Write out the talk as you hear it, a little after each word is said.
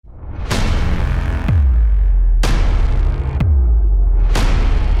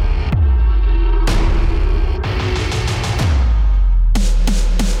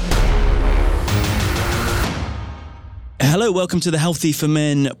Hello, welcome to the Healthy for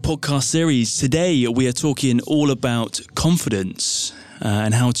Men podcast series. Today we are talking all about confidence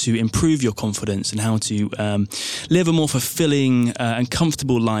and how to improve your confidence and how to live a more fulfilling and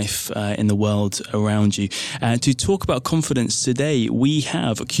comfortable life in the world around you. To talk about confidence today, we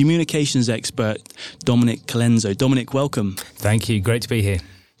have a communications expert, Dominic Colenso. Dominic, welcome. Thank you. Great to be here.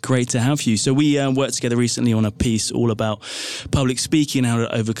 Great to have you. So we worked together recently on a piece all about public speaking, how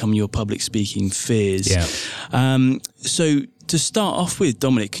to overcome your public speaking fears. Yeah. So to start off with,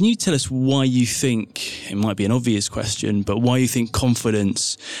 Dominic, can you tell us why you think, it might be an obvious question, but why you think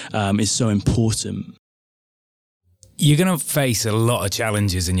confidence is so important? You're going to face a lot of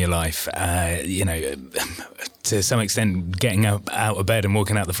challenges in your life. To some extent, getting out of bed and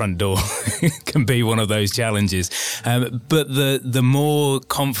walking out the front door can be one of those challenges. But the more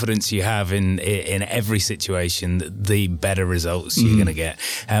confidence you have in every situation, the better results you're going to get.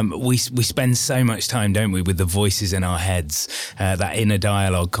 We spend so much time, don't we, with the voices in our heads, that inner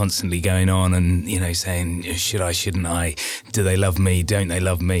dialogue constantly going on and, saying, should I, shouldn't I? Do they love me? Don't they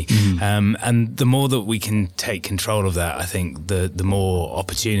love me? And the more that we can take control of that, I think the more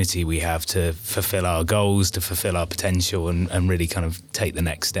opportunity we have to fulfill our goals, to fulfill our potential and really kind of take the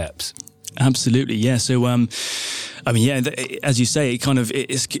next steps. Absolutely, yeah. So, as you say,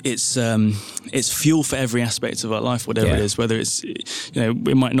 it's fuel for every aspect of our life, whatever it is. Whether it's,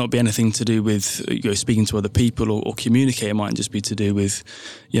 it might not be anything to do with speaking to other people or communicate. It might just be to do with,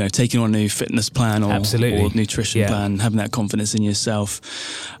 taking on a new fitness plan or nutrition plan, having that confidence in yourself.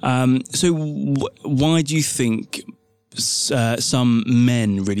 So, why do you think some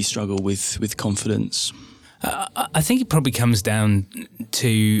men really struggle with confidence? I think it probably comes down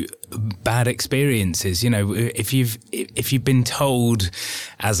to bad experiences. If you've been told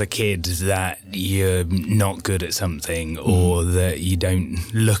as a kid that you're not good at something or that you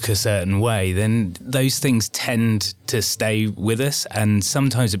don't look a certain way, then those things tend to stay with us, and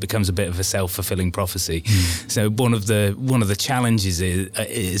sometimes it becomes a bit of a self-fulfilling prophecy. So one of the challenges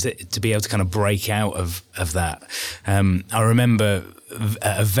is to be able to kind of break out of that. I remember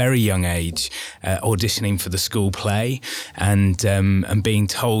at a very young age auditioning for the school play and being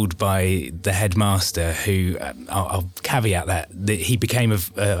told by the headmaster, who I'll caveat that he became a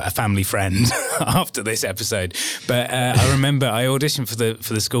family friend after this episode, but I remember I auditioned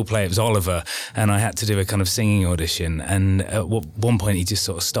for the school play. It was Oliver, and I had to do a kind of singing audition, and at one point he just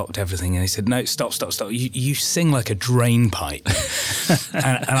sort of stopped everything and he said, "No, stop, you sing like a drain pipe."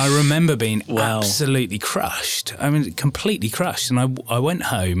 and I remember being absolutely crushed. I mean, completely crushed. And I went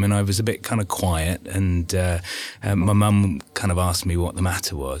home and I was a bit kind of quiet, and my mum kind of asked me what the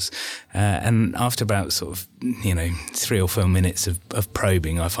matter was. And after about sort of, 3 or 4 minutes of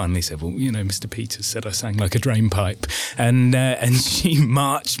probing, I finally said, "Well, Mr. Peters said I sang like a drain pipe." And she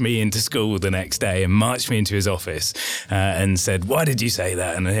marched me into school the next day and marched me into his office and said, "Why did you say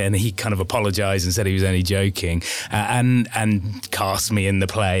that?" And he kind of apologised and said he was only joking, and cast me in the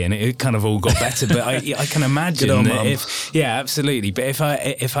play, and it kind of all got better. But I can imagine that absolutely. But if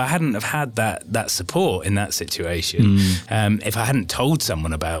I hadn't have had that support in that situation, if I hadn't told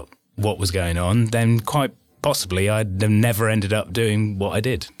someone about what was going on, then quite possibly I'd have never ended up doing what I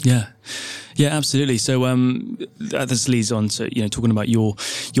did. Yeah, absolutely. So that just leads on to talking about your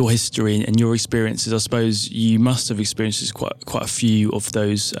history and your experiences. I suppose you must have experienced quite a few of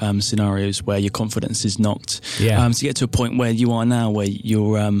those scenarios where your confidence is knocked. To get to a point where you are now, where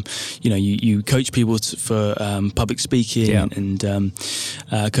you're you coach people for public speaking and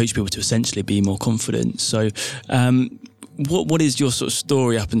coach people to essentially be more confident. So. What is your sort of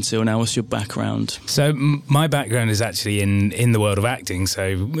story up until now? What's your background? So my background is actually in the world of acting.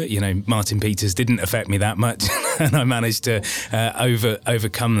 So, Martin Peters didn't affect me that much and I managed to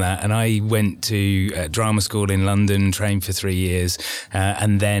overcome that. And I went to drama school in London, trained for 3 years,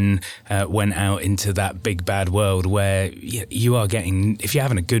 and then went out into that big bad world where you are getting, if you're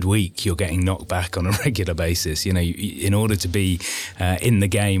having a good week, you're getting knocked back on a regular basis. In order to be in the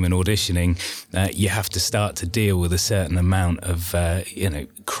game and auditioning, you have to start to deal with a certain amount of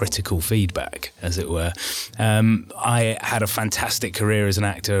critical feedback, as it were. I had a fantastic career as an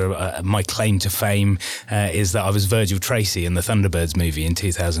actor. My claim to fame is that I was Virgil Tracy in the Thunderbirds movie in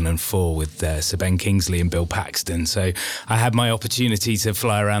 2004 with Sir Ben Kingsley and Bill Paxton. So I had my opportunity to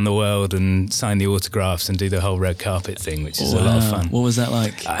fly around the world and sign the autographs and do the whole red carpet thing, which is a lot of fun. What was that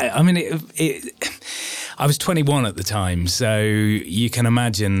like? I was 21 at the time, so you can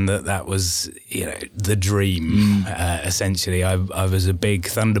imagine that was, the dream, essentially. I was a big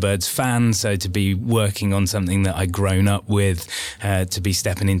Thunderbirds fan, so to be working on something that I'd grown up with, to be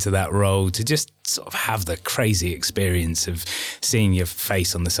stepping into that role, to just sort of have the crazy experience of seeing your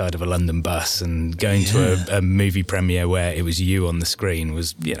face on the side of a London bus and going to a movie premiere where it was you on the screen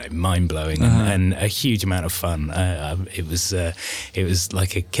was, mind-blowing and a huge amount of fun. It was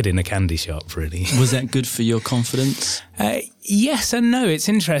like a kid in a candy shop, really. Was that good for your confidence? Yes and no. It's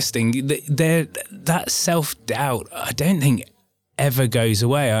interesting. That self-doubt, I don't think ever goes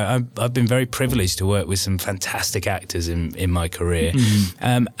away. I've been very privileged to work with some fantastic actors in my career,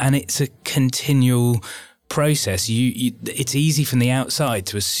 and it's a continual process. It's easy from the outside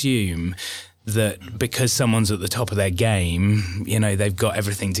to assume that because someone's at the top of their game, they've got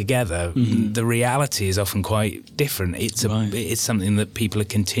everything together. The reality is often quite different. It's something that people are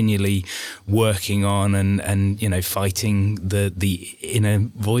continually working on and fighting the inner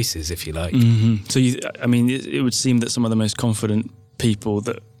voices, if you like. So it would seem that some of the most confident people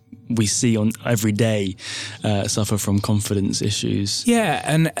that we see on every day suffer from confidence issues. Yeah,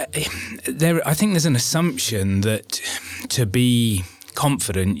 and I think there's an assumption that to be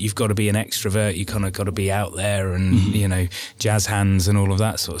confident, you've got to be an extrovert. You kind of got to be out there and jazz hands and all of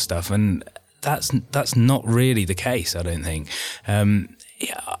that sort of stuff. And that's not really the case, I don't think.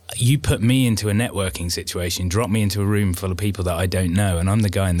 You put me into a networking situation, drop me into a room full of people that I don't know, and I'm the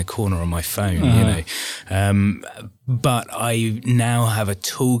guy in the corner on my phone, But I now have a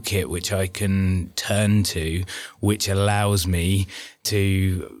toolkit which I can turn to, which allows me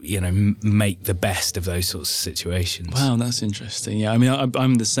to, make the best of those sorts of situations. Wow, that's interesting. Yeah, I mean,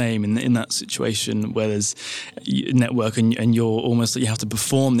 I'm the same in that situation where there's network and you're almost like you have to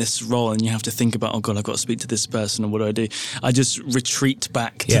perform this role and you have to think about, oh God, I've got to speak to this person, or what do I do? I just retreat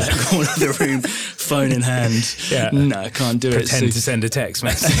back to that corner of the room, phone in hand. Yeah. No, I can't do it. Pretend to send a text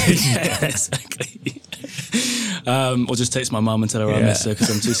message. Yeah, exactly. Or just text my mum and tell her I miss her because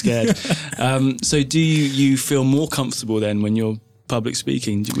I'm too scared. So do you feel more comfortable then when you're public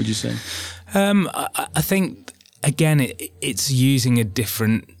speaking, would you say? I think, again, it's using a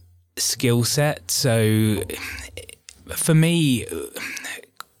different skill set. So for me,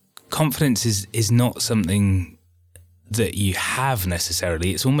 confidence is not something that you have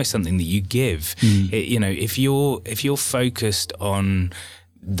necessarily. It's almost something that you give. If you're focused on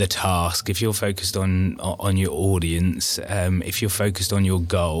the task, if you're focused on your audience, if you're focused on your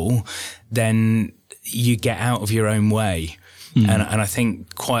goal, then you get out of your own way. And I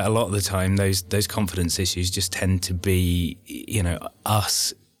think quite a lot of the time those confidence issues just tend to be,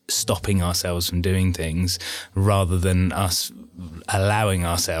 us stopping ourselves from doing things rather than us allowing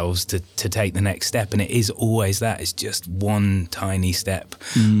ourselves to take the next step. And it is always that. It's just one tiny step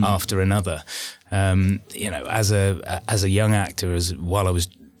after another. As a young actor, while I was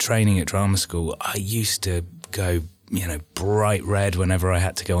training at drama school, I used to go bright red whenever I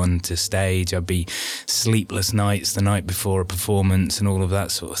had to go onto stage. I'd be sleepless nights the night before a performance and all of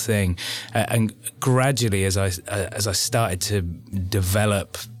that sort of thing. And gradually, as I started to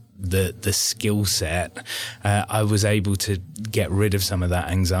develop the skill set, I was able to get rid of some of that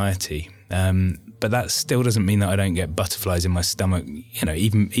anxiety. But that still doesn't mean that I don't get butterflies in my stomach.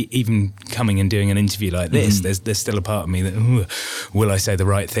 Even coming and doing an interview like this, there's still a part of me that, will I say the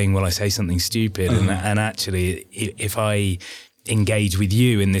right thing? Will I say something stupid? And actually, if I engage with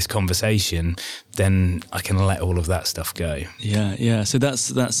you in this conversation, then I can let all of that stuff go. Yeah. So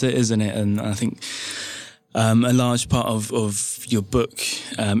that's it, isn't it? And I think a large part of your book,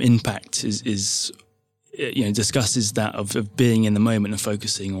 Impact, is discusses that of being in the moment and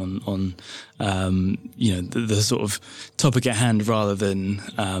focusing on the sort of topic at hand rather than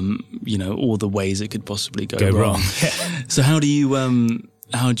all the ways it could possibly go wrong. Yeah. So how do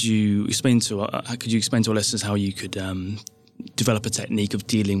you explain to our listeners how you could develop a technique of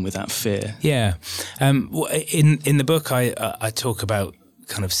dealing with that fear? Yeah, in the book I talk about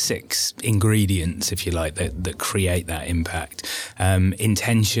kind of 6 ingredients, if you like, that create that impact.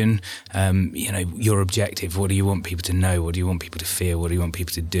 Intention, your objective. What do you want people to know? What do you want people to feel? What do you want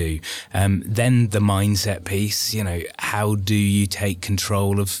people to do? Then the mindset piece, how do you take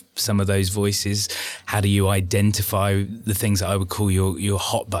control of some of those voices? How do you identify the things that I would call your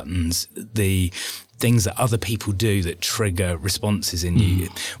hot buttons, the things that other people do that trigger responses in you?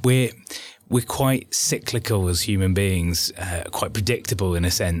 We're quite cyclical as human beings, quite predictable in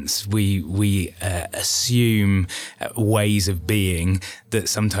a sense. We assume ways of being that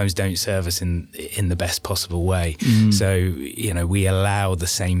sometimes don't serve us in the best possible way. So we allow the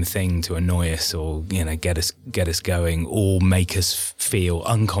same thing to annoy us, or get us going, or make us feel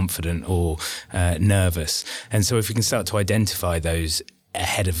unconfident or nervous. And so if we can start to identify those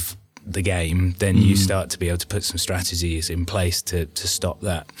ahead of the game, then you start to be able to put some strategies in place to stop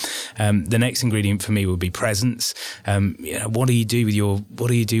that. The next ingredient for me would be presence. What do you do with your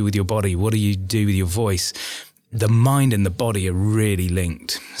body? What do you do with your voice? The mind and the body are really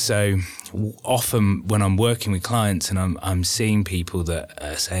linked. So often when I'm working with clients and I'm seeing people that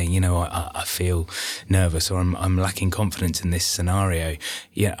are saying, I feel nervous or I'm lacking confidence in this scenario.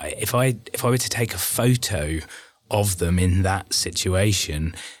 If I were to take a photo of them in that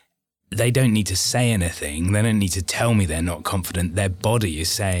situation, they don't need to say anything. They don't need to tell me they're not confident. Their body is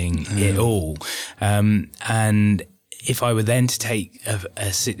saying it all. And if I were then to take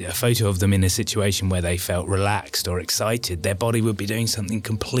a photo of them in a situation where they felt relaxed or excited, their body would be doing something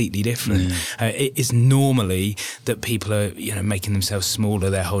completely different. It is normally that people are, making themselves smaller.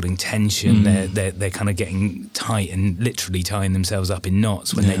 They're holding tension. They're kind of getting tight and literally tying themselves up in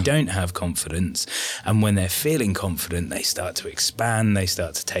knots when they don't have confidence. And when they're feeling confident, they start to expand. They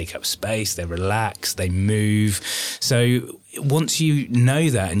start to take up space. They relax. They move. So once you know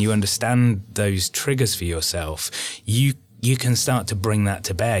that and you understand those triggers for yourself, you can start to bring that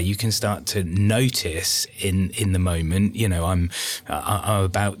to bear. You can start to notice in the moment, I'm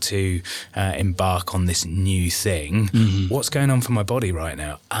about to embark on this new thing. What's going on for my body right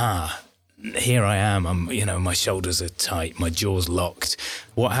now? Here I am. My shoulders are tight, my jaw's locked.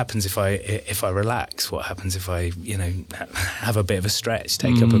 What happens if I relax? What happens if I, have a bit of a stretch,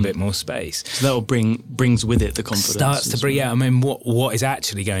 take up a bit more space? So that will brings with it the confidence. Starts to bring out. I mean, what is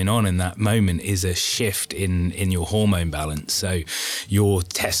actually going on in that moment is a shift in your hormone balance. So your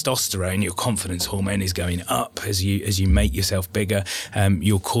testosterone, your confidence hormone, is going up as you make yourself bigger.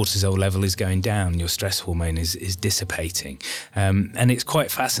 Your cortisol level is going down. Your stress hormone is dissipating, and it's quite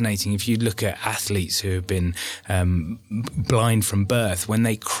fascinating if you look at athletes who have been blind from birth. When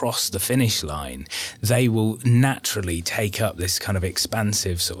they cross the finish line, they will naturally take up this kind of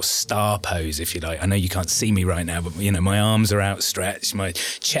expansive sort of star pose, if you like. I know you can't see me right now, but my arms are outstretched, my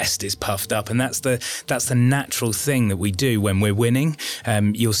chest is puffed up, and that's the natural thing that we do when we're winning.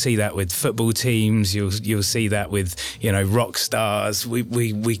 You'll see that with football teams. You'll see that with rock stars.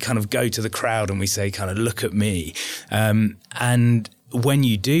 We kind of go to the crowd and we say, kind of, look at me, and when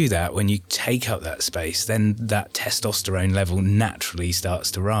you do that, when you take up that space, then that testosterone level naturally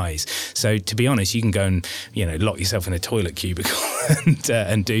starts to rise. So to be honest, you can go and lock yourself in a toilet cubicle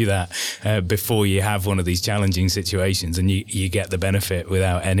and do that before you have one of these challenging situations, and you get the benefit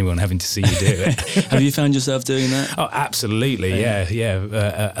without anyone having to see you do it. Have you found yourself doing that? Oh, absolutely, yeah.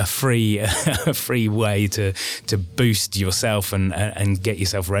 A free way to boost yourself and get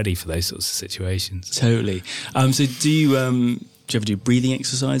yourself ready for those sorts of situations. Totally. So do you ever do breathing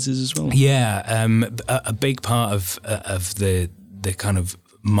exercises as well? Yeah, a big part of the kind of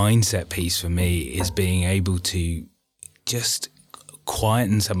mindset piece for me is being able to just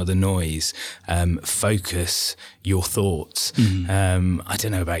quieten some of the noise, focus your thoughts. I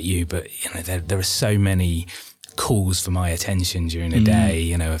don't know about you, but there are so many calls for my attention during a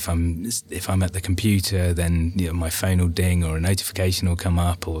day. If I'm at the computer, then my phone will ding, or a notification will come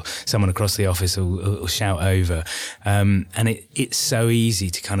up, or someone across the office will shout over, and it's so easy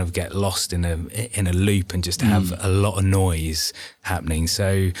to kind of get lost in a loop and just have a lot of noise happening.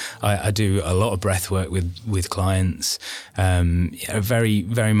 So I do a lot of breath work with clients, very,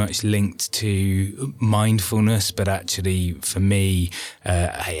 very much linked to mindfulness, but actually for me,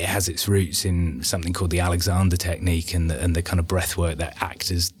 it has its roots in something called the Alexander technique and the kind of breath work that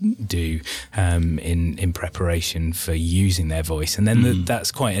actors do in preparation for using their voice. And then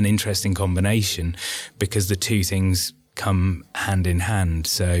that's quite an interesting combination, because the two things come hand in hand.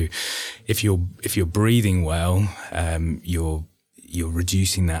 So if you're breathing well, you're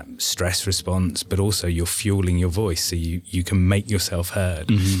reducing that stress response, but also you're fueling your voice so you can make yourself heard.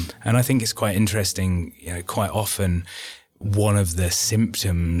 And I think it's quite interesting, quite often one of the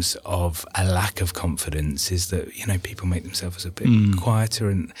symptoms of a lack of confidence is that, people make themselves a bit quieter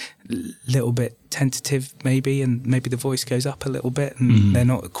and a little bit tentative maybe, and maybe the voice goes up a little bit and they're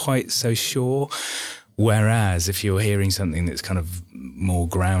not quite so sure. Whereas if you're hearing something that's kind of more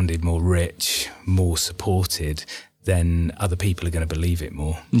grounded, more rich, more supported, then other people are going to believe it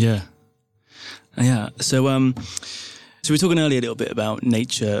more. Yeah. So we were talking earlier a little bit about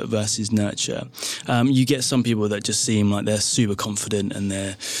nature versus nurture. You get some people that just seem like they're super confident and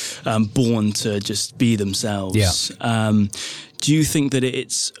they're born to just be themselves. Yeah. Do you think that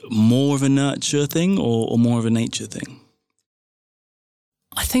it's more of a nurture thing or more of a nature thing?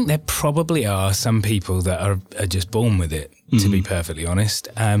 I think there probably are some people that are just born with it, to be perfectly honest.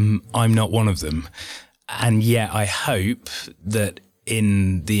 I'm not one of them. And yet I hope that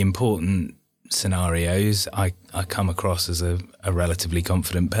in the important scenarios, I come across as a relatively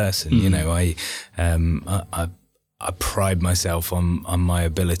confident person. You know, I pride myself on my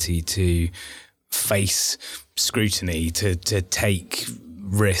ability to face scrutiny, to take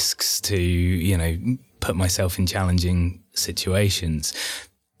risks, to, you know, put myself in challenging situations.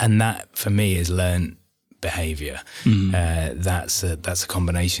 And that for me is learned behavior. That's a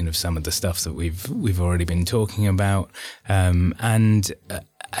combination of some of the stuff that we've already been talking about, and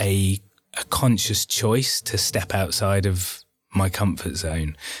a conscious choice to step outside of my comfort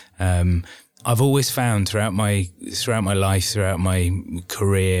zone. I've always found throughout my life, throughout my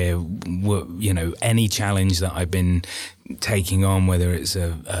career, you know, any challenge that I've been taking on, whether it's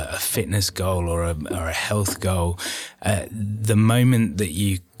a fitness goal or a health goal, the moment that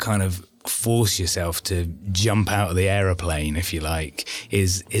you kind of force yourself to jump out of the aeroplane, if you like,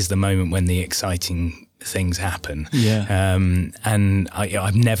 is the moment when the exciting things happen. And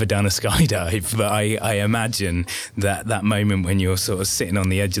I've never done a skydive, but I imagine that moment when you're sort of sitting on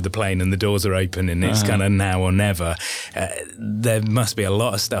the edge of the plane and the doors are open and it's kind of now or never, there must be a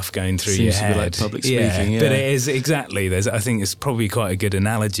lot of stuff going through your head. Like public speaking, but it is exactly. I think it's probably quite a good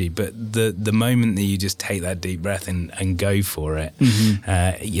analogy. But the moment that you just take that deep breath and go for it,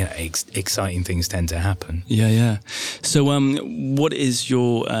 you know, exciting things tend to happen. So, what is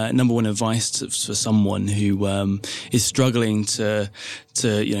your number one advice for someone who is struggling to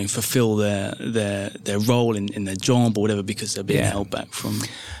you know, fulfill their role in their job or whatever because they're being held back from?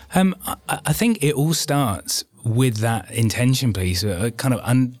 I think it all starts with that intention piece. Kind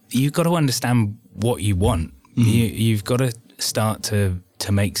of, you've got to understand what you want. You've got to start to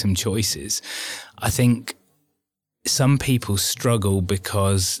make some choices. I think some people struggle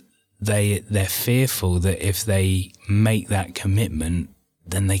because they're fearful that if they make that commitment,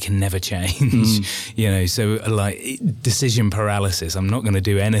 then they can never change. You know, so like decision paralysis. I'm not going to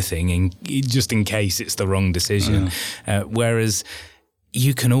do anything just in case it's the wrong decision. Whereas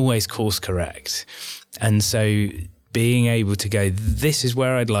you can always course correct. And so being able to go, this is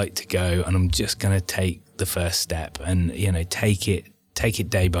where I'd like to go, and I'm just going to take the first step and, you know, take it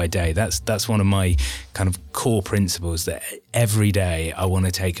day by day. That's one of my kind of core principles, that every day I want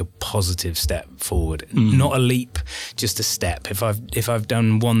to take a positive step forward, not a leap, just a step. If I've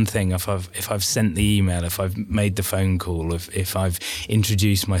done one thing, if I've sent the email, if I've made the phone call, if I've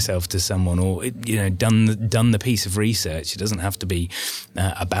introduced myself to someone, or, you know, done the piece of research, it doesn't have to be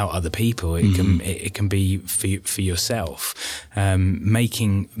about other people. It can be for yourself.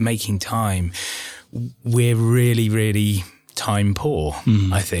 Making time. We're really, really time poor,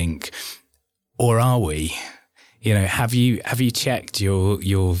 I think, or are we? You know, have you checked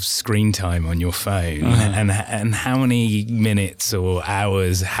your screen time on your phone, and how many minutes or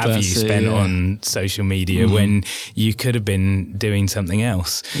hours have you spent on social media when you could have been doing something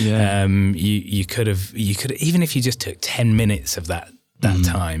else? You could have, even if you just took 10 minutes of that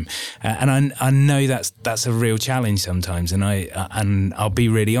time, and I know that's a real challenge sometimes, and I'll be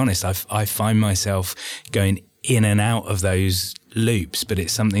really honest, I find myself going in and out of those loops, but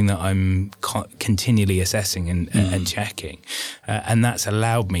it's something that I'm continually assessing and checking, and that's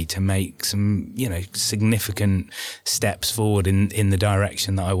allowed me to make some, you know, significant steps forward in the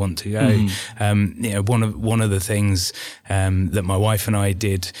direction that I want to go. You know, one of the things that my wife and I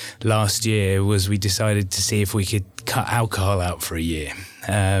did last year was we decided to see if we could cut alcohol out for a year.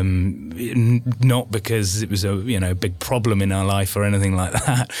 Not because it was a, you know, big problem in our life or anything like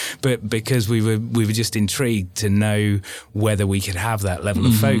that, but because we were just intrigued to know whether we could have that level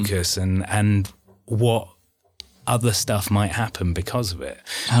of focus and what other stuff might happen because of it.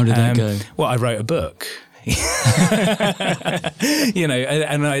 How did that go? Well, I wrote a book. You know,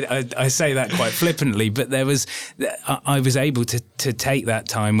 and I say that quite flippantly, but I was able to take that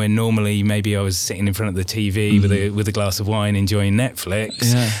time when normally maybe I was sitting in front of the TV with a glass of wine enjoying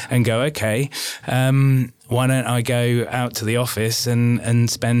Netflix, and go, okay, why don't I go out to the office and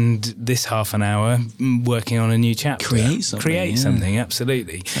spend this half an hour working on a new chapter? Create something,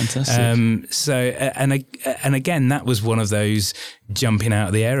 absolutely. Fantastic. So, and again, that was one of those jumping out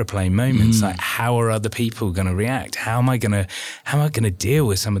of the aeroplane moments. Like, how are other people going to react? How am I going to deal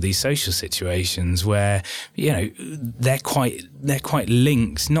with some of these social situations where, you know, they're quite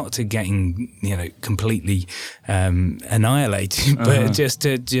linked, not to getting, you know, completely annihilated, but just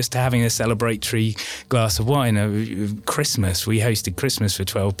to having a celebratory glass of wine. Christmas, we hosted Christmas for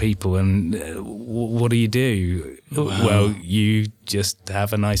 12 people, and what do you do? Wow. Well, you just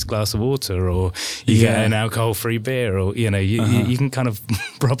have a nice glass of water, or you get an alcohol-free beer, or, you know, you can kind of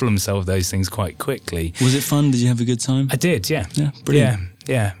problem solve those things quite quickly. Was it fun? Did you have a good time? I did, yeah. Yeah, brilliant.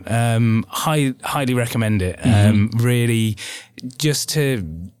 Yeah. Highly recommend it. Really, just to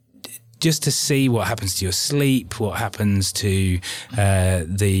just to see what happens to your sleep, what happens to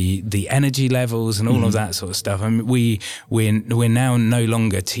the energy levels and all of that sort of stuff. I mean, we're now no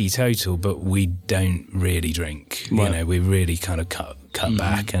longer teetotal, but we don't really drink. Right. You know, we really kind of cut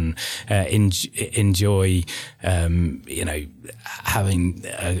back and enjoy, you know, having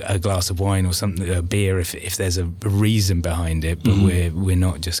a glass of wine or something, a beer, if there's a reason behind it. But we're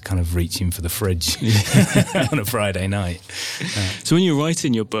not just kind of reaching for the fridge on a Friday night. So when you're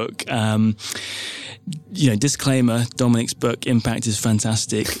writing your book, you know, disclaimer: Dominic's book Impact is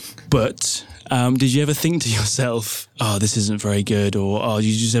fantastic, but did you ever think to yourself, "Oh, this isn't very good," or "Oh,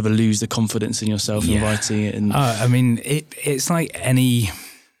 you just ever lose the confidence in yourself in writing it?" And I mean, it's like any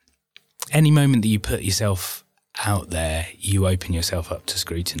moment that you put yourself out there, you open yourself up to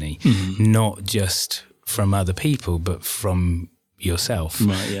scrutiny, not just from other people, but from yourself.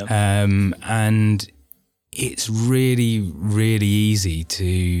 Right. Yeah. And it's really, really easy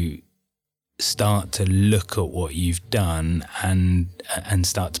to start to look at what you've done and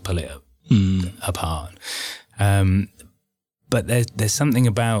start to pull it apart. But there's something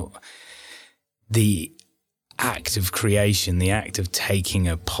about the act of creation, the act of taking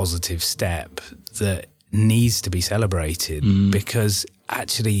a positive step that needs to be celebrated, because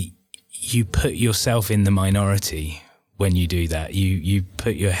actually you put yourself in the minority when you do that. You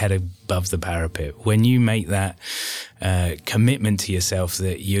put your head above the parapet. When you make that commitment to yourself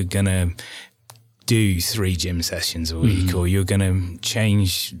that you're going to do 3 gym sessions a week, or you're going to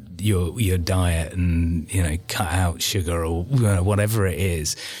change your diet and, you know, cut out sugar or whatever it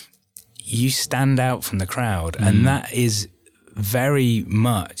is, you stand out from the crowd. And that is very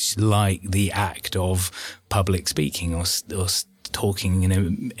much like the act of public speaking or talking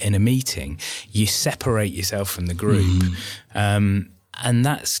in a meeting. You separate yourself from the group, and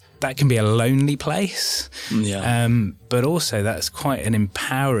that can be a lonely place. But also that's quite an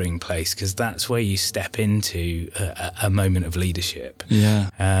empowering place, because that's where you step into a moment of leadership.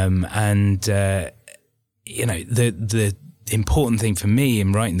 And you know, the important thing for me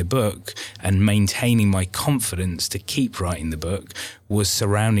in writing the book and maintaining my confidence to keep writing the book was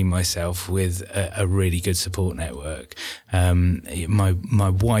surrounding myself with a really good support network. My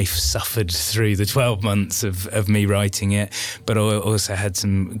wife suffered through the 12 months of me writing it, but I also had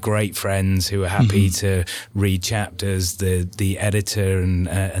some great friends who were happy to read chapters. The editor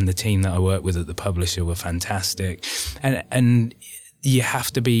and the team that I worked with at the publisher were fantastic. And you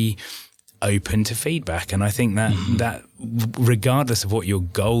have to be open to feedback, and I think that regardless of what your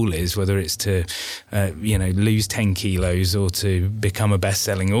goal is, whether it's to you know, lose 10 kilos or to become a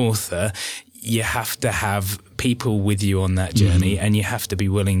best-selling author, you have to have people with you on that journey, and you have to be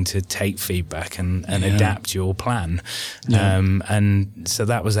willing to take feedback and adapt your plan. And so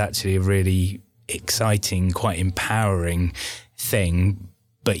that was actually a really exciting, quite empowering thing.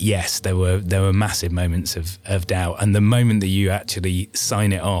 But yes, there were massive moments of doubt. And the moment that you actually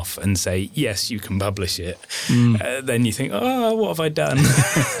sign it off and say, yes, you can publish it, then you think, oh, what have I done?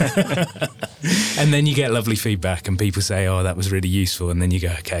 And then you get lovely feedback and people say, oh, that was really useful. And then you go,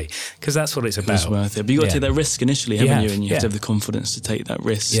 okay, because that's what it's about. It's worth it. But you've got to take that risk initially, haven't you? And you have to have the confidence to take that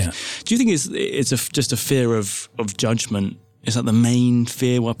risk. Do you think it's just a fear of judgment? Is that the main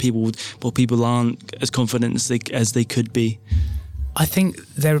fear why people aren't as confident as they could be? I think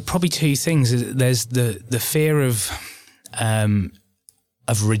there are probably 2 things. There's the fear of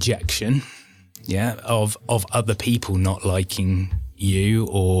rejection, of other people not liking you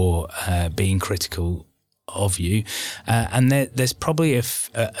or being critical of you, and there's probably a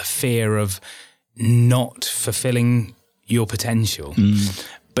fear of not fulfilling your potential.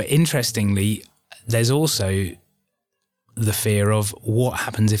 But interestingly, there's also the fear of what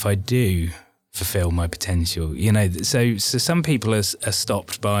happens if I do fulfill my potential, you know. So some people are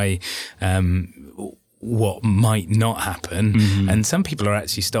stopped by what might not happen, and some people are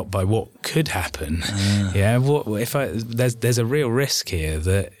actually stopped by what could happen. What if there's a real risk here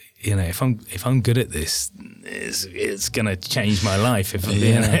that, you know, if I'm good at this, it's going to change my life.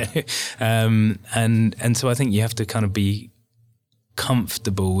 You know? And so I think you have to kind of be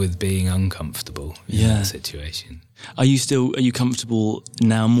comfortable with being uncomfortable in that situation. Are you comfortable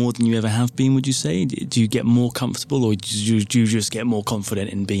now more than you ever have been, would you say? Do you get more comfortable, or do you just get more confident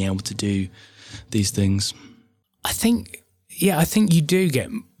in being able to do these things? I think you do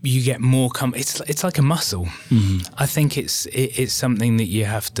get more it's like a muscle. I think it's something that you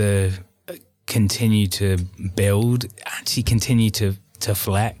have to continue to build, actually continue to to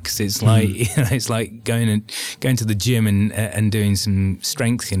flex. It's like it's like going to the gym and doing some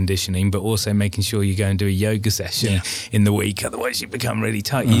strength conditioning, but also making sure you go and do a yoga session in the week. Otherwise, you become really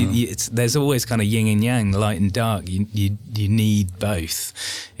tight. There's always kind of yin and yang, light and dark. You need both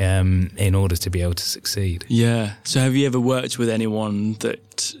in order to be able to succeed. Yeah. So, have you ever worked with anyone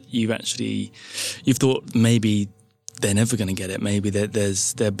that you've thought maybe they're never going to get it? Maybe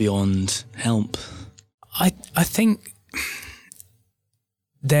they're beyond help. I think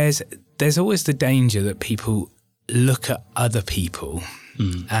there's always the danger that people look at other people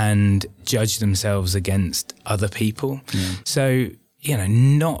and judge themselves against other people. Yeah. So,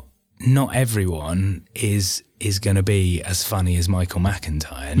 not everyone is going to be as funny as Michael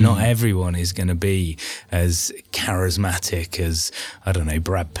McIntyre. Not everyone is going to be as charismatic as, I don't know,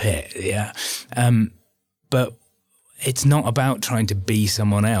 Brad Pitt. Yeah. But it's not about trying to be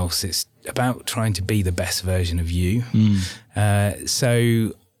someone else. It's about trying to be the best version of you.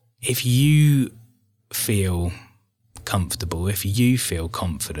 So if you feel comfortable, if you feel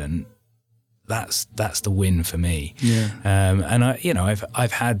confident, that's the win for me. Yeah. And I've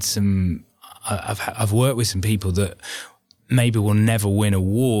worked with some people that maybe will never win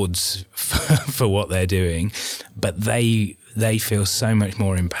awards for what they're doing, but they feel so much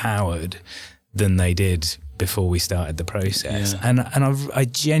more empowered than they did before we started the process. Yeah. And I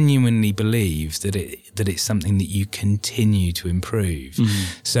genuinely believe that it's something that you continue to improve.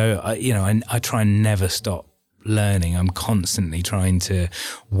 So I try and never stop learning. I'm constantly trying to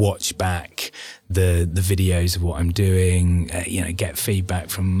watch back the videos of what I'm doing, get feedback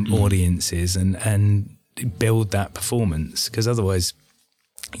from audiences and build that performance, because otherwise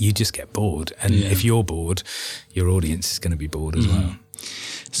you just get bored. And if you're bored, your audience is going to be bored as well.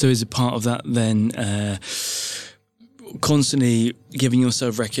 So is a part of that then constantly giving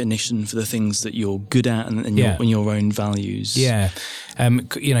yourself recognition for the things that you're good at and your own values? Yeah.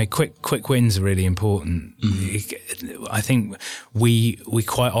 Quick wins are really important. I think we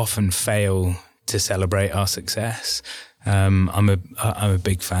quite often fail to celebrate our success. I'm a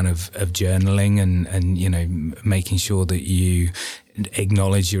big fan of journaling and making sure that you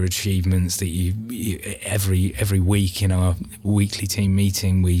acknowledge your achievements, that you every week in our weekly team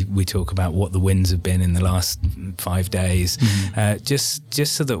meeting we talk about what the wins have been in the last 5 days, just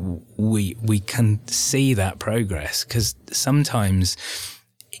so that we can see that progress, because sometimes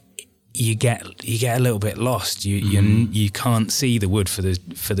you get a little bit lost. You can't see the wood for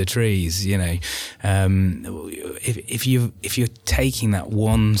the trees. If you're taking that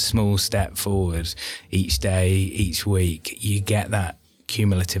one small step forward each day, each week, you get that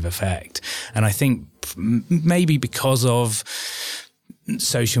cumulative effect. And I think maybe because of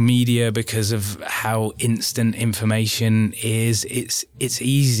social media, because of how instant information is, it's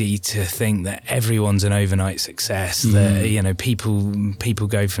easy to think that everyone's an overnight success, that people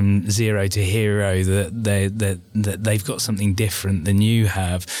go from zero to hero, that they've got something different than you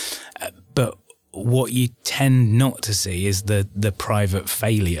have. But what you tend not to see is the private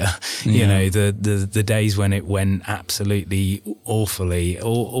failure, the days when it went absolutely awfully,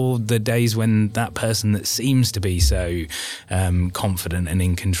 or the days when that person that seems to be so confident and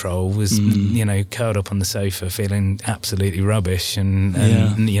in control was, curled up on the sofa feeling absolutely rubbish and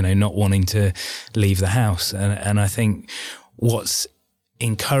not wanting to leave the house. And I think what's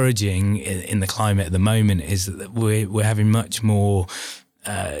encouraging in the climate at the moment is that we're having much more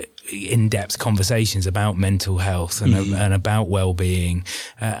in-depth conversations about mental health and about well-being,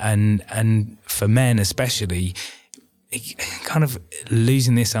 and for men especially, kind of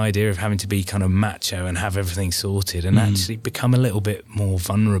losing this idea of having to be kind of macho and have everything sorted, and actually become a little bit more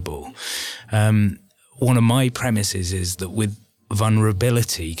vulnerable. One of my premises is that with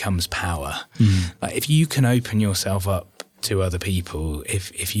vulnerability comes power. Like, if you can open yourself up to other people,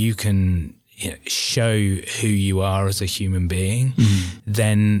 if you can show who you are as a human being,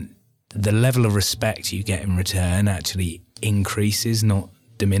 then the level of respect you get in return actually increases, not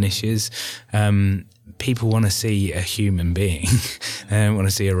diminishes. People want to see a human being. They don't want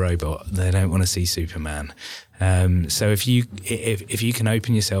to see a robot. They don't want to see Superman. So if you can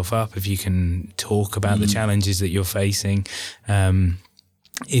open yourself up, if you can talk about the challenges that you're facing,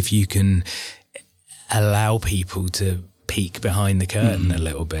 if you can allow people to peek behind the curtain a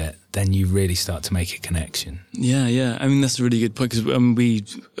little bit, then you really start to make a connection. Yeah. I mean, that's a really good point, because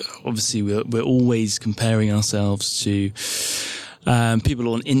we're always comparing ourselves to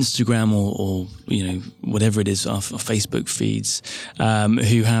people on Instagram or whatever it is, our Facebook feeds,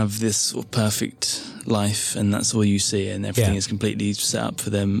 who have this sort of perfect life, and that's all you see, and everything is completely set up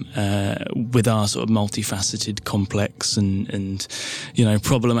for them, with our sort of multifaceted, complex and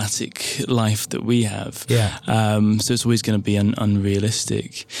problematic life that we have. So it's always going to be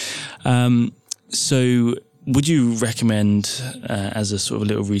unrealistic. So would you recommend, as a sort of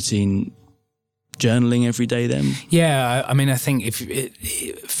little routine, journaling every day then? Yeah, I mean, I think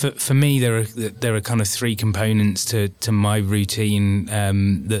for me there are kind of three components to my routine.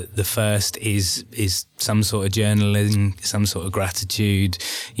 The first is some sort of journaling, some sort of gratitude.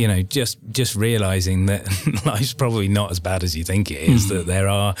 Just realizing that life's probably not as bad as you think it is.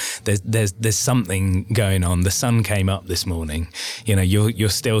 That there's something going on. The sun came up this morning. You're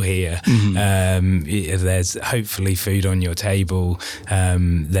still here. There's hopefully food on your table.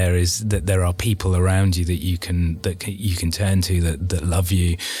 There are people around you that you can turn to that love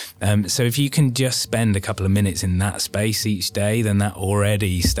you. So if you can just spend a couple of minutes in that space each day, then that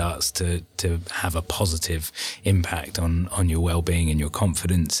already starts to have a positive impact on your well-being and your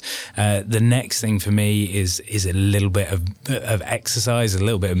confidence. The next thing for me is a little bit of exercise, a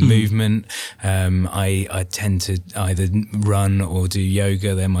little bit of movement. I tend to either run or do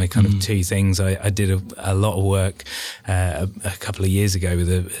yoga. They're my kind of two things. I did a lot of work a couple of years ago with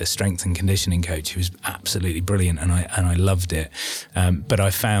a strength and conditioning coach who was absolutely brilliant, and I loved it. But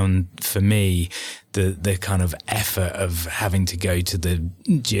I found for me the kind of effort of having to go to the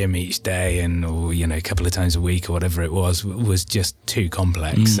gym each day or a couple of times a week or whatever it was just too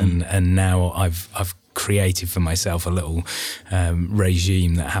complex. And now I've created for myself a little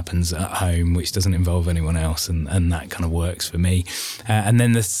regime that happens at home, which doesn't involve anyone else, and that kind of works for me. And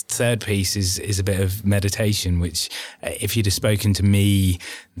then the third piece is a bit of meditation, which if you'd have spoken to me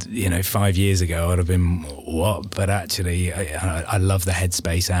 5 years ago, I'd have been, what? But actually I love the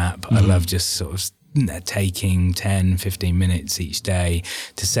Headspace app. I love just sort of taking 10-15 minutes each day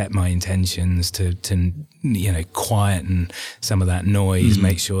to set my intentions, to quieten some of that noise,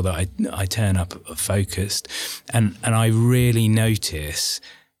 make sure that I turn up focused, and I really notice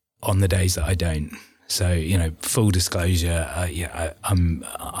on the days that I don't. So, full disclosure, I'm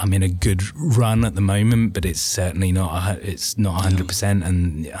in a good run at the moment, but it's certainly not 100%.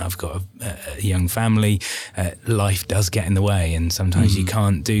 And I've got a young family. Life does get in the way, and sometimes you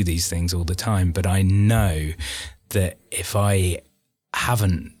can't do these things all the time. But I know that if I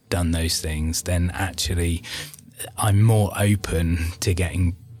haven't done those things, then actually I'm more open to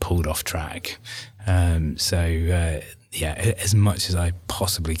getting pulled off track. As much as I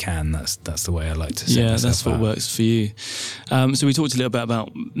possibly can, that's the way I like to set myself that's what up. works for you. So we talked a little bit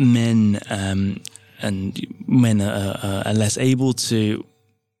about men, and men are less able to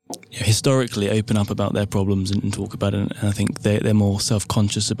historically open up about their problems and talk about it, and I think they're more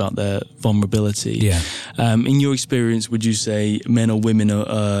self-conscious about their vulnerability. In your experience, would you say men or women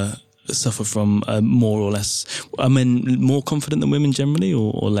suffer from more or less? Are men more confident than women generally,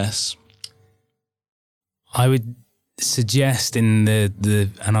 or less? I would suggest and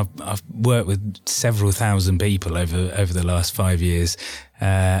I've worked with several thousand people over the last 5 years.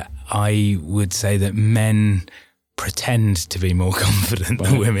 I would say that men pretend to be more confident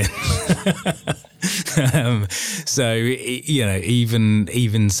than women. So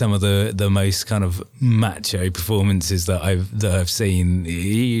even some of the most kind of macho performances that I've seen,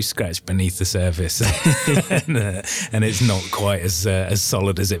 you scratch beneath the surface, and it's not quite as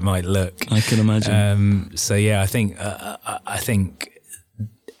solid as it might look. I can imagine. I think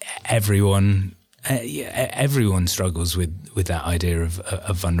everyone struggles with that idea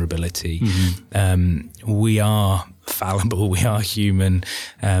of vulnerability. We are fallible, we are human,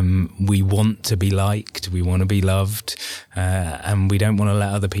 we want to be liked, we want to be loved, and we don't want to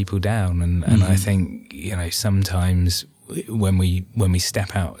let other people down, and I think sometimes when we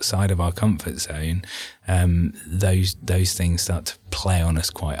step outside of our comfort zone, those things start to play on us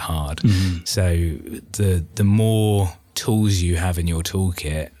quite hard. So the more tools you have in your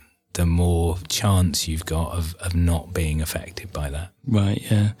toolkit, the more chance you've got of not being affected by that. Right,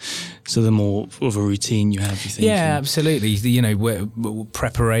 yeah. So the more of a routine you have, you think? Yeah, absolutely.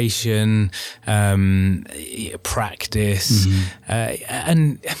 Preparation, practice,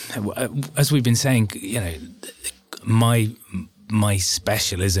 and as we've been saying, my my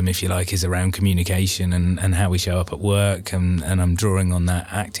specialism, if you like, is around communication and how we show up at work, and I'm drawing on that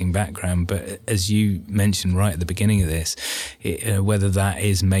acting background. But as you mentioned right at the beginning of this, whether that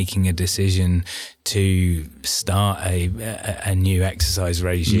is making a decision to start a new exercise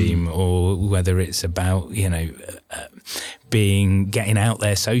regime, or whether it's about, getting out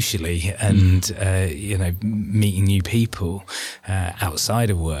there socially and meeting new people outside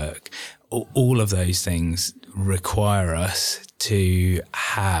of work, all of those things require us to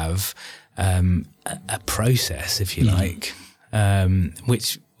have a process, if you like,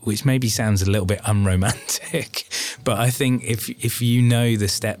 which maybe sounds a little bit unromantic, but I think if you know the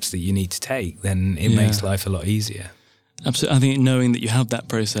steps that you need to take, then it makes life a lot easier. Absolutely. I think knowing that you have that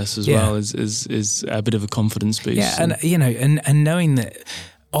process as well is a bit of a confidence boost. Yeah, and knowing that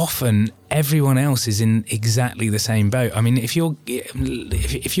often everyone else is in exactly the same boat. I mean, if you're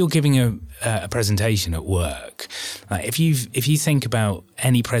giving a presentation at work, like if you think about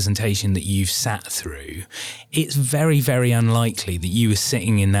any presentation that you've sat through, it's very, very unlikely that you were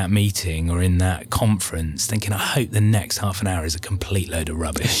sitting in that meeting or in that conference thinking, I hope the next half an hour is a complete load of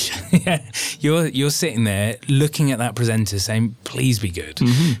rubbish. You're sitting there looking at that presenter saying, please be good.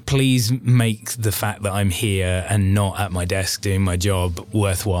 Mm-hmm. Please make the fact that I'm here and not at my desk doing my job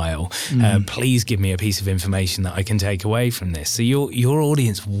worthwhile. Please give me a piece of information that I can take away from this. So your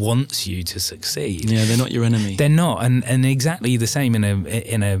audience wants you to succeed. Yeah, they're not your enemy. They're not, and exactly the same in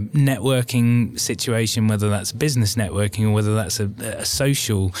a networking situation, whether that's business networking or whether that's a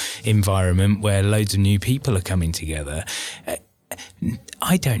social environment where loads of new people are coming together.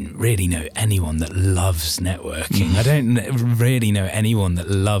 I don't really know anyone that loves networking. I don't really know anyone that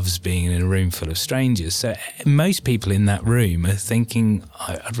loves being in a room full of strangers. So most people in that room are thinking,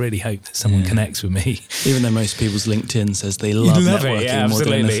 I'd really hope that someone connects with me. Even though most people's LinkedIn says they love networking more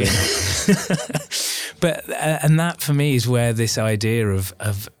than anything. But and that for me is where this idea of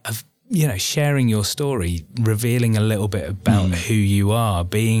sharing your story, revealing a little bit about who you are,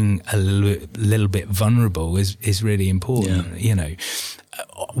 being a little bit vulnerable is really important. Yeah.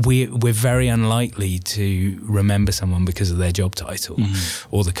 We're very unlikely to remember someone because of their job title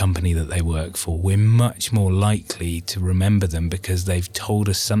or the company that they work for. We're much more likely to remember them because they've told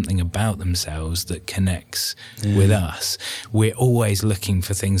us something about themselves that connects with us. We're always looking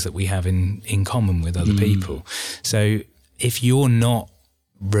for things that we have in common with other people. So if you're not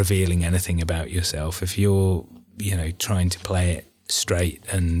revealing anything about yourself, if you're trying to play it straight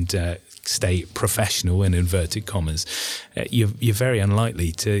and stay professional in inverted commas, you're very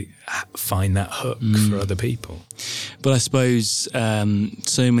unlikely to find that hook for other people. But I suppose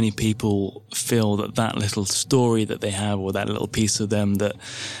so many people feel that little story that they have, or that little piece of them that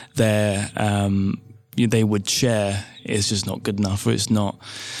they would share, is just not good enough, or it's not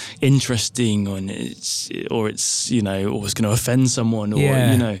interesting, or it's always going to offend someone,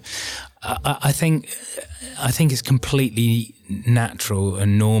 or I think it's completely natural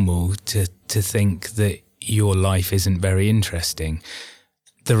and normal to think that your life isn't very interesting.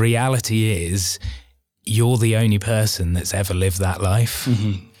 The reality is you're the only person that's ever lived that life.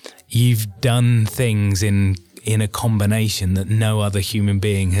 Mm-hmm. You've done things in a combination that no other human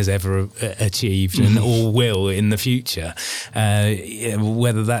being has ever achieved and or will in the future.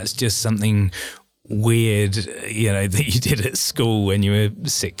 Whether that's just something weird, that you did at school when you were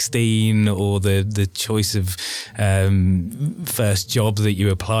 16, or the choice of first job that you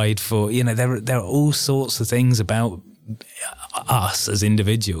applied for. There are all sorts of things about us as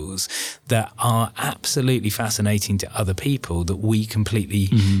individuals that are absolutely fascinating to other people that we completely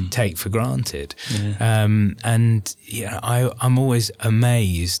take for granted. I'm always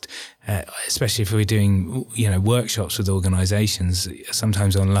amazed, especially if we're doing workshops with organizations.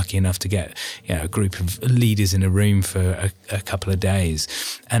 Sometimes I'm lucky enough to get a group of leaders in a room for a couple of days,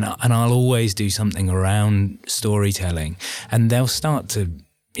 and I'll always do something around storytelling, and they'll start to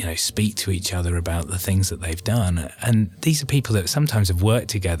speak to each other about the things that they've done. And these are people that sometimes have worked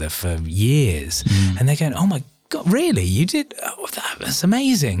together for years, and they're going, oh my God, really? You did? Oh, that's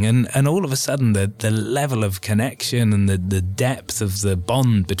amazing. And all of a sudden the level of connection and the depth of the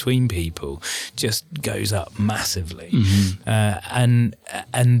bond between people just goes up massively. And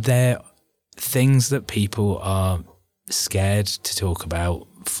they're things that people are scared to talk about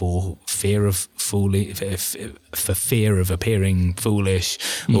for fear of appearing foolish,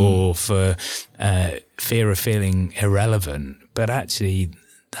 or for fear of feeling irrelevant. But actually,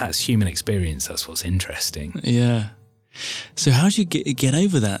 that's human experience. That's what's interesting. Yeah. So how do you get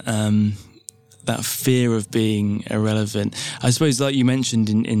over that that fear of being irrelevant? I suppose, like you mentioned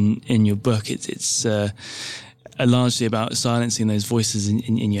in your book, it's largely about silencing those voices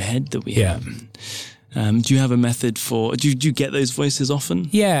in your head that we have. Do you have a method for? Do you get those voices often?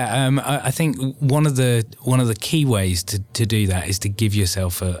 Yeah, I think one of the key ways to do that is to give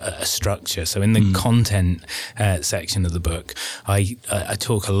yourself a structure. So in the content section of the book, I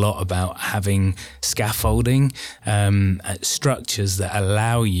talk a lot about having scaffolding, structures that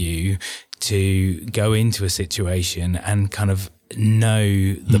allow you to go into a situation and kind of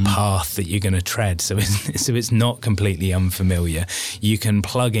know the path that you're going to tread, so it's not completely unfamiliar. You can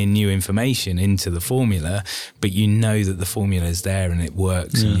plug in new information into the formula, but you know that the formula is there and it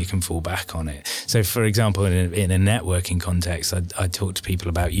works, and you can fall back on it. So, for example, in a networking context, I talk to people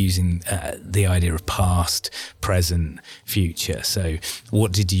about using the idea of past, present, future. So,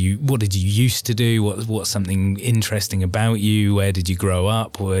 what did you used to do? What's something interesting about you? Where did you grow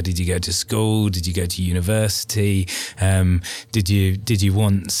up? Where did you go to school? Did you go to university? Did you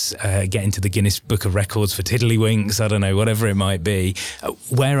once get into the Guinness Book of Records for Tiddlywinks? I don't know, whatever it might be.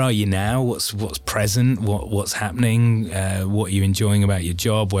 Where are you now? What's present? What's happening? What are you enjoying about your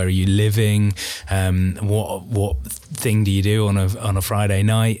job? Where are you living? What thing do you do on a Friday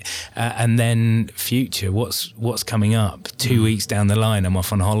night? And then future. What's coming up? 2 weeks down the line, I'm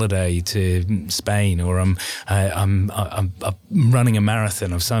off on holiday to Spain, or I'm running a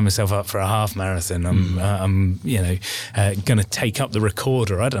marathon. I've signed myself up for a half marathon. I'm going to take up the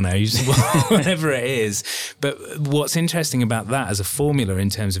recorder, I don't know, whatever it is. But what's interesting about that as a formula in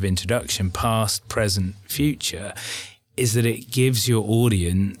terms of introduction, past, present, future, is that it gives your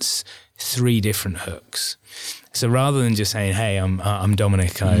audience 3 different hooks. So rather than just saying, hey, I'm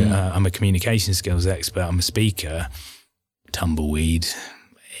Dominic, I'm a communication skills expert, I'm a speaker, tumbleweed.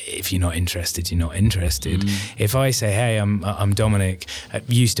 If you're not interested, you're not interested. If I say, hey, I'm Dominic, I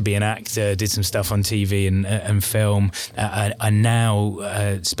used to be an actor, did some stuff on TV and film, I now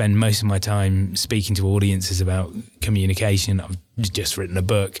spend most of my time speaking to audiences about communication. I've just written a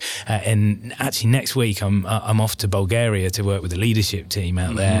book, and actually next week I'm off to Bulgaria to work with the leadership team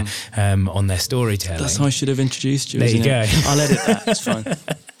out there on their storytelling. That's how I should have introduced you. There you go. I'll edit that. It's fine.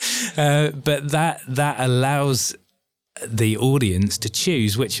 But that allows the audience to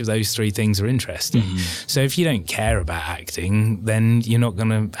choose which of those 3 things are interesting. So if you don't care about acting, then you're not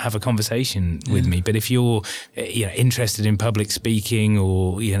going to have a conversation with me. But if you're interested in public speaking,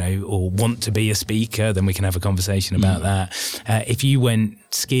 or want to be a speaker, then we can have a conversation about that. If you went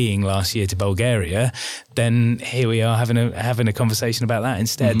skiing last year to Bulgaria, then here we are having a conversation about that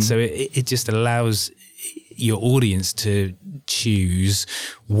instead. So it just allows your audience to choose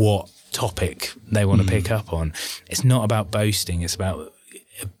what topic they want to pick up on. It's not about boasting, it's about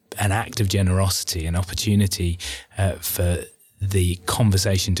an act of generosity, an opportunity for the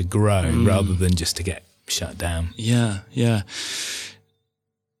conversation to grow rather than just to get shut down. Yeah.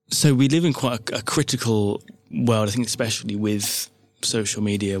 So we live in quite a critical world, I think, especially with social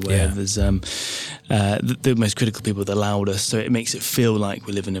media, where there's the most critical people, the loudest, so it makes it feel like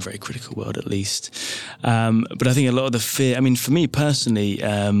we live in a very critical world, at least. But I think a lot of the fear, I mean, for me personally,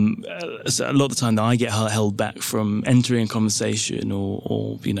 a lot of the time that I get held back from entering a conversation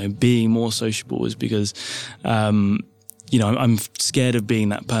or being more sociable is because I'm scared of being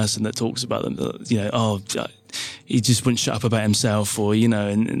that person that talks about them, he just wouldn't shut up about himself, or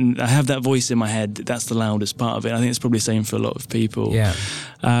and I have that voice in my head. That's the loudest part of it. I think it's probably the same for a lot of people. Yeah.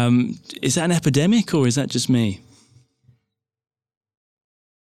 Is that an epidemic, or is that just me?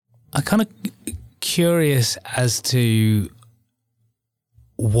 I'm kind of curious as to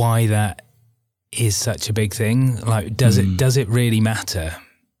why that is such a big thing. Like, does it really matter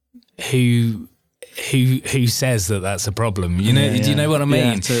who says that that's a problem? Do you know what I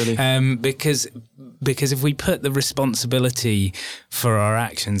mean? Yeah, totally. Because if we put the responsibility for our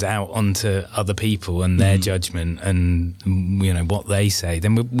actions out onto other people and their judgment and what they say,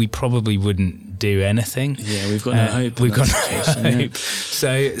 then we probably wouldn't do anything. Yeah, we've got no hope. We've got no hope.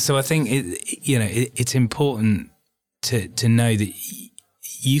 So I think it's important to know that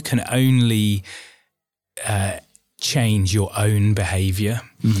you can only change your own behaviour.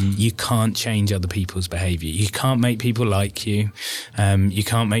 You can't change other people's behaviour. You can't make people like you. You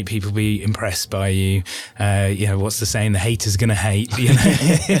can't make people be impressed by you. What's the saying? The hater's going to hate.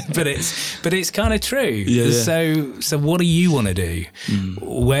 But it's kind of true. Yeah. So what do you want to do?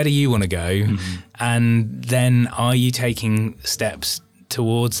 Where do you want to go? And then are you taking steps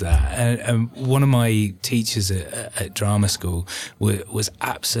towards that? And one of my teachers at drama school was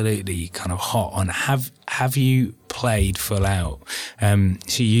absolutely kind of hot on have you played full out?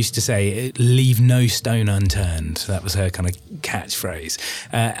 She used to say, leave no stone unturned. That was her kind of catchphrase.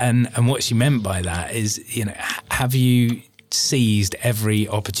 And what she meant by that is, have you seized every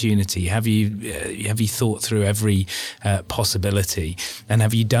opportunity? Have you thought through every possibility? And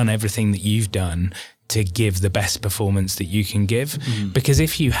have you done everything that you've done to give the best performance that you can give? Because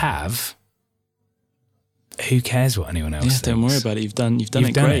if you have, who cares what anyone else thinks? Don't worry about it. You've done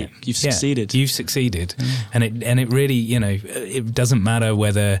it great. You've succeeded. You've succeeded. And it really, it doesn't matter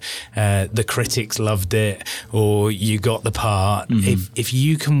whether the critics loved it or you got the part. If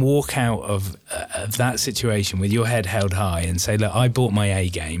you can walk out of that situation with your head held high and say, look, I bought my A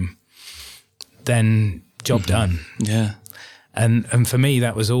game, then job done. Yeah. And for me,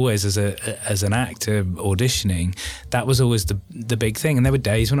 that was always, as an actor auditioning, that was always the big thing. And there were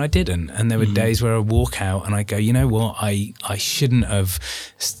days when I didn't, and there were days where I walk out and I go, you know what, I shouldn't have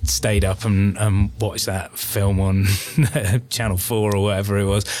stayed up and watched that film on Channel 4 or whatever it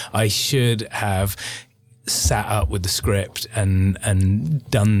was. I should have sat up with the script and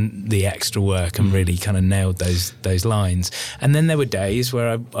done the extra work and really kind of nailed those lines. And then there were days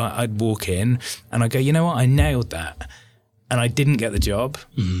where I'd walk in and I'd go, you know what, I nailed that. And I didn't get the job,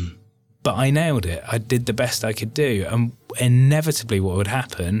 but I nailed it. I did the best I could do. And inevitably what would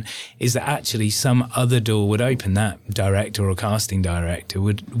happen is that actually some other door would open. That director or casting director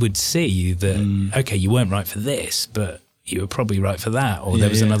would see that, okay, you weren't right for this, but you were probably right for that, or there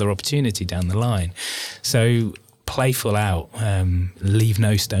was another opportunity down the line. So playful out, leave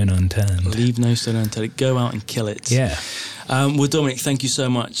no stone unturned. Leave no stone unturned. Go out and kill it. Yeah. Well, Dominic, thank you so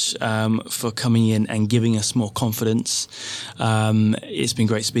much for coming in and giving us more confidence. It's been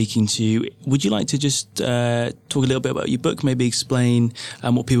great speaking to you. Would you like to just talk a little bit about your book, maybe explain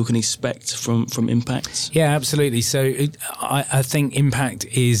what people can expect from Impact? Yeah, absolutely. So I think Impact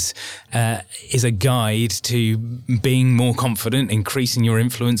is a guide to being more confident, increasing your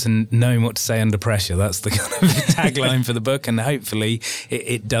influence and knowing what to say under pressure. That's the kind of tagline for the book, and hopefully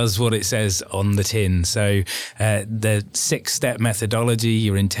it does what it says on the tin. So the 6-step methodology,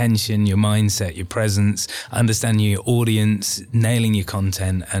 your intention, your mindset, your presence, understanding your audience, nailing your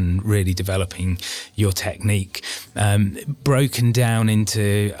content, and really developing your technique, broken down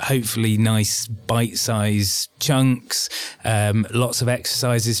into hopefully nice bite-sized chunks, lots of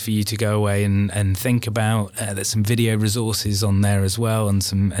exercises for you to go away and think about. There's some video resources on there as well, and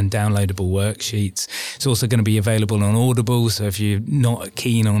downloadable worksheets. It's also going to be available on Audible, so if you're not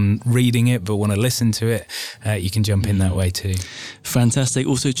keen on reading it but want to listen to it, you can jump in that way too. Fantastic.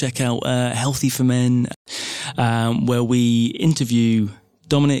 Also check out Healthy for Men, where we interview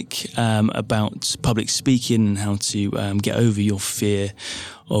Dominic about public speaking and how to get over your fear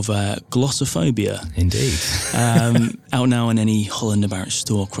of glossophobia. Indeed. Out now in any Holland & Barrett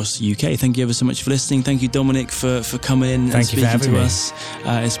store across the UK. Thank you ever so much for listening. Thank you, Dominic, for coming in and speaking to us.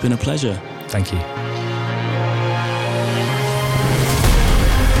 It's been a pleasure. Thank you.